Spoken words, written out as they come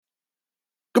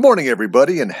Good morning,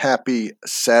 everybody, and happy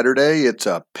Saturday. It's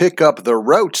a Pick Up the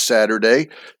Roach Saturday.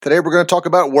 Today, we're going to talk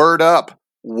about Word Up.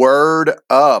 Word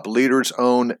Up. Leaders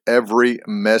own every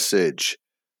message.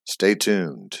 Stay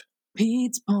tuned.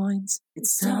 Pete's Points.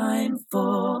 It's time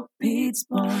for Pete's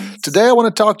Points. Today, I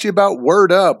want to talk to you about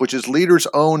Word Up, which is leaders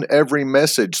own every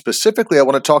message. Specifically, I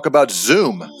want to talk about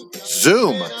Zoom.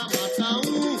 Zoom.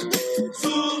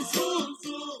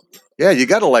 Yeah, you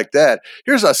got to like that.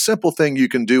 Here's a simple thing you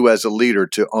can do as a leader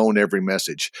to own every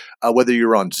message. Whether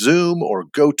you're on Zoom or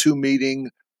GoToMeeting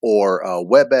or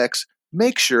WebEx,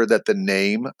 make sure that the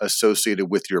name associated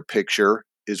with your picture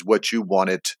is what you want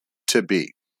it to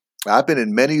be. I've been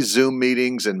in many Zoom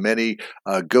meetings and many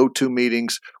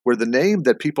GoToMeetings where the name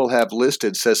that people have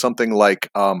listed says something like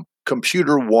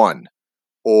Computer One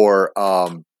or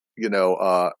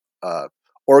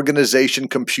Organization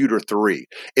Computer 3.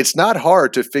 It's not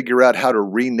hard to figure out how to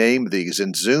rename these.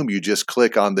 In Zoom, you just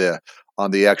click on the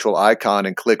actual icon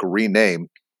and click rename.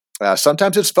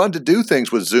 Sometimes it's fun to do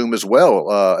things with Zoom as well.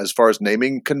 As far as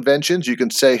naming conventions, you can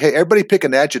say, hey, everybody pick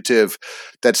an adjective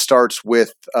that starts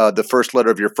with the first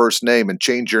letter of your first name and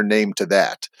change your name to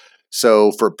that.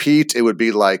 So for Pete, it would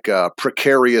be like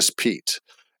precarious Pete.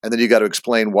 And then you got to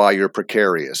explain why you're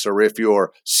precarious. Or if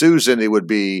you're Susan, it would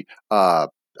be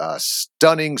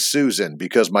stunning Susan,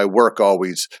 because my work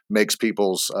always makes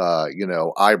people's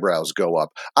eyebrows go up.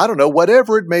 I don't know,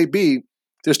 whatever it may be.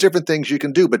 There's different things you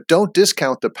can do, but don't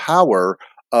discount the power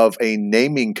of a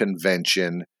naming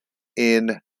convention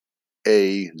in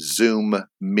a Zoom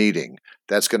meeting.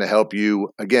 That's going to help you,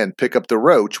 again, pick up the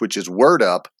roach, which is Word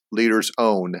Up. Leaders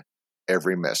own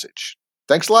every message.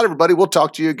 Thanks a lot, everybody. We'll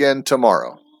talk to you again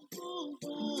tomorrow.